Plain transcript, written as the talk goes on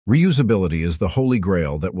Reusability is the holy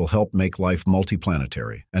grail that will help make life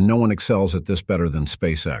multiplanetary, and no one excels at this better than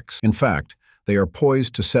SpaceX. In fact, they are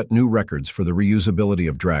poised to set new records for the reusability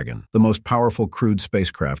of Dragon, the most powerful crewed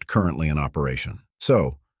spacecraft currently in operation.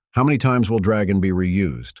 So, how many times will Dragon be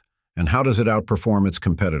reused? And how does it outperform its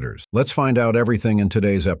competitors? Let's find out everything in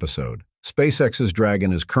today's episode. SpaceX's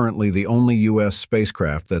Dragon is currently the only U.S.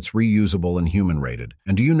 spacecraft that's reusable and human-rated.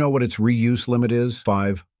 And do you know what its reuse limit is?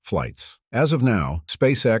 5 flights. As of now,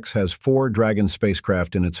 SpaceX has 4 Dragon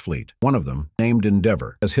spacecraft in its fleet. One of them, named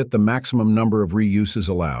Endeavour, has hit the maximum number of reuses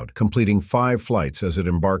allowed, completing 5 flights as it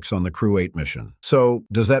embarks on the Crew 8 mission. So,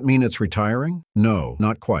 does that mean it's retiring? No,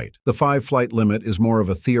 not quite. The 5-flight limit is more of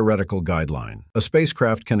a theoretical guideline. A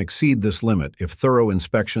spacecraft can exceed this limit if thorough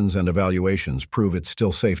inspections and evaluations prove it's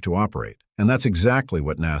still safe to operate. And that's exactly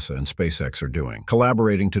what NASA and SpaceX are doing,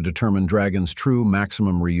 collaborating to determine Dragon's true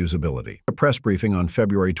maximum reusability. A press briefing on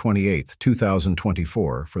February 28,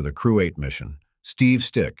 2024 for the Crew 8 mission, Steve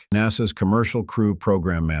Stick, NASA's Commercial Crew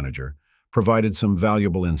Program Manager, provided some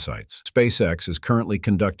valuable insights. SpaceX is currently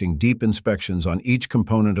conducting deep inspections on each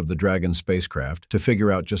component of the Dragon spacecraft to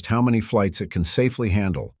figure out just how many flights it can safely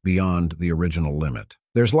handle beyond the original limit.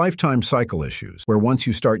 There's lifetime cycle issues, where once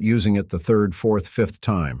you start using it the 3rd, 4th, 5th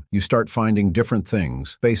time, you start finding different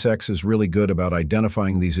things. SpaceX is really good about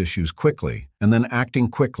identifying these issues quickly and then acting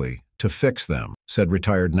quickly to fix them, said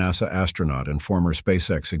retired NASA astronaut and former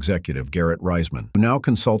SpaceX executive Garrett Reisman, who now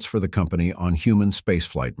consults for the company on human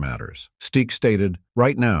spaceflight matters. Stick stated,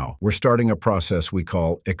 "Right now, we're starting a process we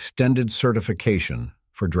call extended certification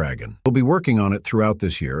for Dragon. We'll be working on it throughout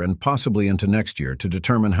this year and possibly into next year to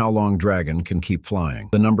determine how long Dragon can keep flying.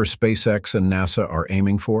 The number SpaceX and NASA are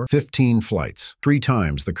aiming for? 15 flights, 3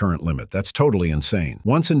 times the current limit. That's totally insane.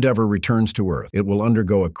 Once Endeavour returns to Earth, it will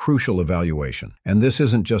undergo a crucial evaluation. And this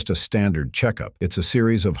isn't just a standard checkup. It's a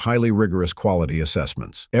series of highly rigorous quality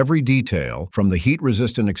assessments. Every detail, from the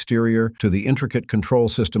heat-resistant exterior to the intricate control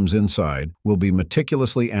systems inside, will be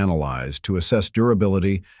meticulously analyzed to assess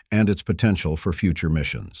durability and its potential for future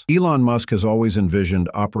missions. Elon Musk has always envisioned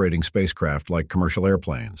operating spacecraft like commercial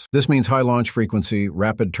airplanes. This means high launch frequency,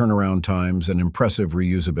 rapid turnaround times, and impressive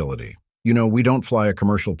reusability. You know, we don't fly a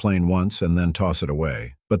commercial plane once and then toss it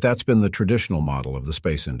away. But that's been the traditional model of the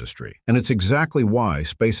space industry. And it's exactly why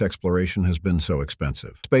space exploration has been so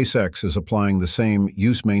expensive. SpaceX is applying the same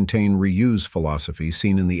use, maintain, reuse philosophy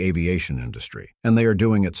seen in the aviation industry. And they are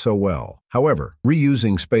doing it so well. However,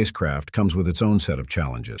 reusing spacecraft comes with its own set of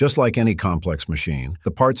challenges. Just like any complex machine,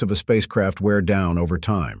 the parts of a spacecraft wear down over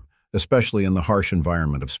time, especially in the harsh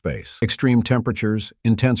environment of space. Extreme temperatures,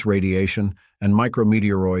 intense radiation, and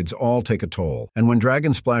micrometeoroids all take a toll. And when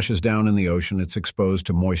Dragon splashes down in the ocean, it's exposed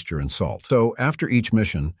to moisture and salt. So, after each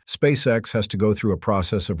mission, SpaceX has to go through a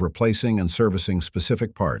process of replacing and servicing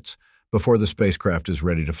specific parts before the spacecraft is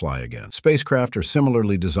ready to fly again. Spacecraft are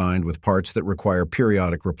similarly designed with parts that require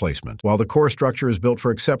periodic replacement, while the core structure is built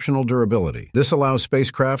for exceptional durability. This allows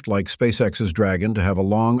spacecraft like SpaceX's Dragon to have a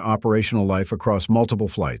long operational life across multiple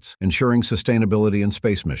flights, ensuring sustainability in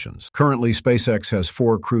space missions. Currently, SpaceX has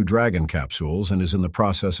 4 Crew Dragon capsules and is in the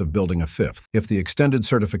process of building a 5th. If the extended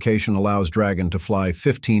certification allows Dragon to fly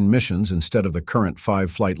 15 missions instead of the current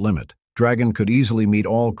 5-flight limit, Dragon could easily meet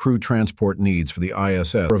all crew transport needs for the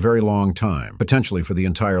ISS for a very long time, potentially for the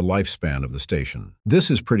entire lifespan of the station.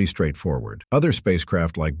 This is pretty straightforward. Other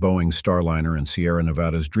spacecraft like Boeing's Starliner and Sierra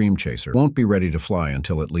Nevada's Dream Chaser won't be ready to fly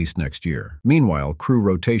until at least next year. Meanwhile, crew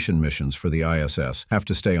rotation missions for the ISS have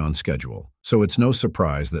to stay on schedule. So it's no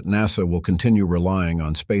surprise that NASA will continue relying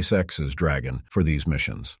on SpaceX's Dragon for these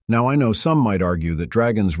missions. Now, I know some might argue that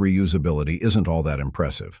Dragon's reusability isn't all that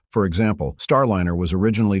impressive. For example, Starliner was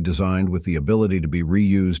originally designed with the ability to be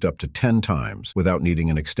reused up to 10 times without needing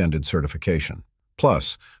an extended certification.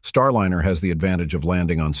 Plus, Starliner has the advantage of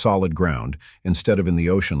landing on solid ground instead of in the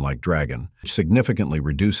ocean like Dragon, which significantly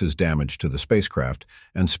reduces damage to the spacecraft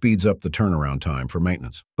and speeds up the turnaround time for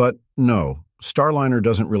maintenance. But no, Starliner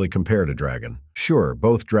doesn't really compare to Dragon. Sure,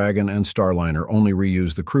 both Dragon and Starliner only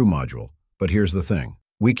reuse the crew module, but here's the thing.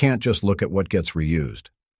 We can't just look at what gets reused.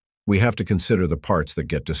 We have to consider the parts that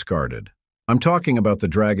get discarded. I'm talking about the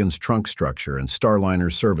Dragon's trunk structure and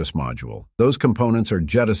Starliner's service module. Those components are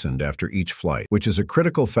jettisoned after each flight, which is a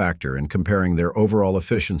critical factor in comparing their overall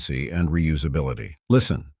efficiency and reusability.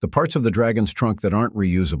 Listen, the parts of the Dragon's trunk that aren't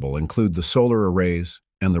reusable include the solar arrays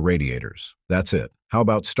and the radiators. That's it. How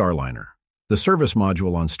about Starliner? The service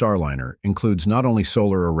module on Starliner includes not only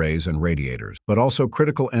solar arrays and radiators, but also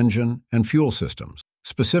critical engine and fuel systems.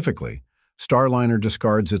 Specifically, Starliner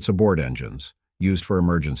discards its abort engines, used for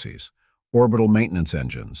emergencies, orbital maintenance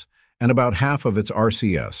engines, and about half of its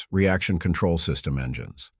RCS, reaction control system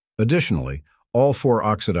engines. Additionally, all 4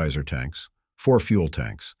 oxidizer tanks, 4 fuel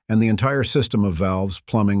tanks, and the entire system of valves,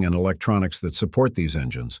 plumbing, and electronics that support these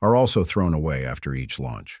engines are also thrown away after each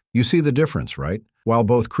launch. You see the difference, right? While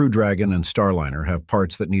both Crew Dragon and Starliner have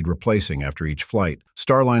parts that need replacing after each flight,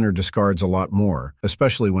 Starliner discards a lot more,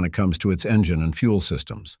 especially when it comes to its engine and fuel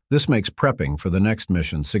systems. This makes prepping for the next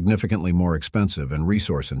mission significantly more expensive and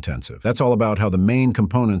resource-intensive. That's all about how the main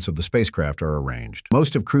components of the spacecraft are arranged.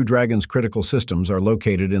 Most of Crew Dragon's critical systems are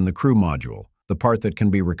located in the crew module, the part that can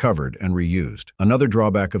be recovered and reused. Another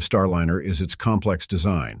drawback of Starliner is its complex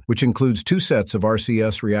design, which includes 2 sets of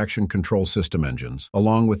RCS reaction control system engines,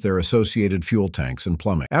 along with their associated fuel tanks and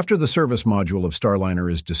plumbing. After the service module of Starliner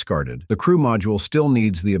is discarded, the crew module still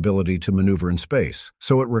needs the ability to maneuver in space,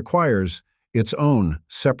 so it requires its own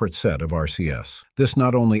separate set of RCS. This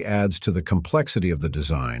not only adds to the complexity of the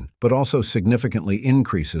design, but also significantly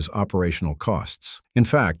increases operational costs. In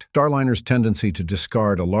fact, Starliner's tendency to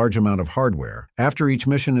discard a large amount of hardware after each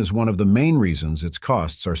mission is one of the main reasons its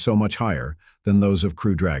costs are so much higher than those of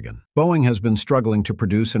Crew Dragon. Boeing has been struggling to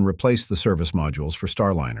produce and replace the service modules for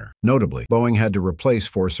Starliner. Notably, Boeing had to replace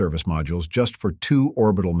 4 service modules just for 2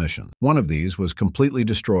 orbital missions. One of these was completely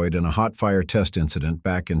destroyed in a hot fire test incident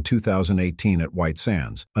back in 2018 at White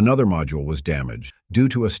Sands. Another module was damaged due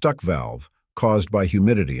to a stuck valve caused by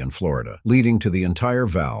humidity in Florida, leading to the entire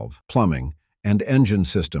valve, plumbing, and engine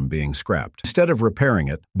system being scrapped. Instead of repairing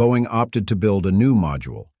it, Boeing opted to build a new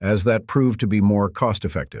module, as that proved to be more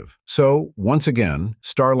cost-effective. So, once again,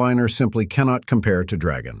 Starliner simply cannot compare to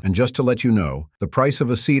Dragon. And just to let you know, the price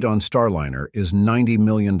of a seat on Starliner is $90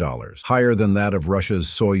 million, higher than that of Russia's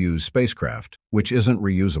Soyuz spacecraft, which isn't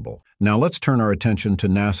reusable. Now let's turn our attention to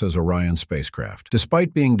NASA's Orion spacecraft.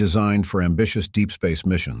 Despite being designed for ambitious deep space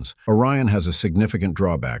missions, Orion has a significant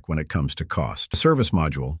drawback when it comes to cost. The service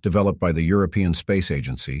module, developed by the European Space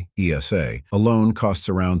Agency, ESA, alone costs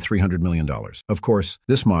around $300 million. Of course,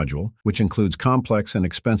 this module, which includes complex and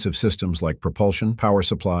expensive systems like propulsion, power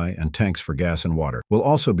supply, and tanks for gas and water, will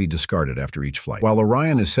also be discarded after each flight. While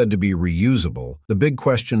Orion is said to be reusable, the big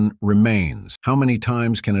question remains: how many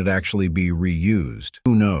times can it actually be reused?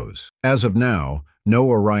 Who knows? As of now, no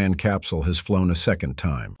Orion capsule has flown a second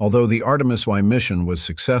time. Although the Artemis Y mission was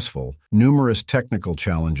successful, numerous technical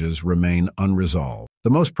challenges remain unresolved. The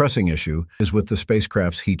most pressing issue is with the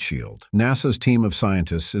spacecraft's heat shield. NASA's team of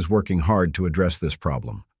scientists is working hard to address this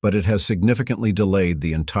problem, but it has significantly delayed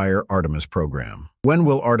the entire Artemis program. When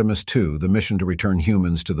will Artemis II, the mission to return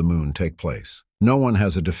humans to the moon, take place? No one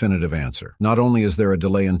has a definitive answer. Not only is there a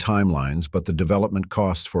delay in timelines, but the development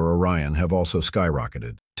costs for Orion have also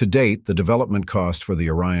skyrocketed. To date, the development cost for the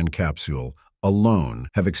Orion capsule alone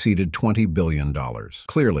have exceeded $20 billion.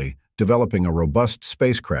 Clearly, developing a robust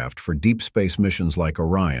spacecraft for deep space missions like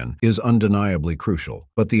Orion is undeniably crucial,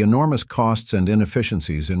 but the enormous costs and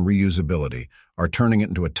inefficiencies in reusability are turning it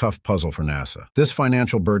into a tough puzzle for NASA. This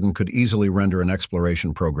financial burden could easily render an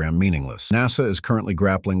exploration program meaningless. NASA is currently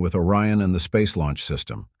grappling with Orion and the Space Launch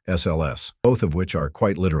System, SLS, both of which are,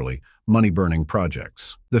 quite literally, money-burning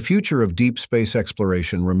projects. The future of deep space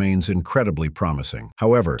exploration remains incredibly promising.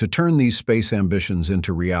 However, to turn these space ambitions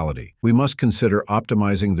into reality, we must consider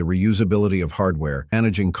optimizing the reusability of hardware,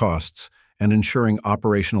 managing costs, and ensuring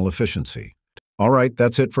operational efficiency. Alright,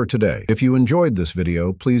 that's it for today. If you enjoyed this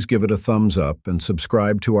video, please give it a thumbs up and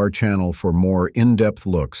subscribe to our channel for more in-depth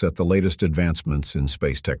looks at the latest advancements in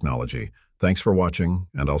space technology. Thanks for watching,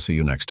 and I'll see you next time.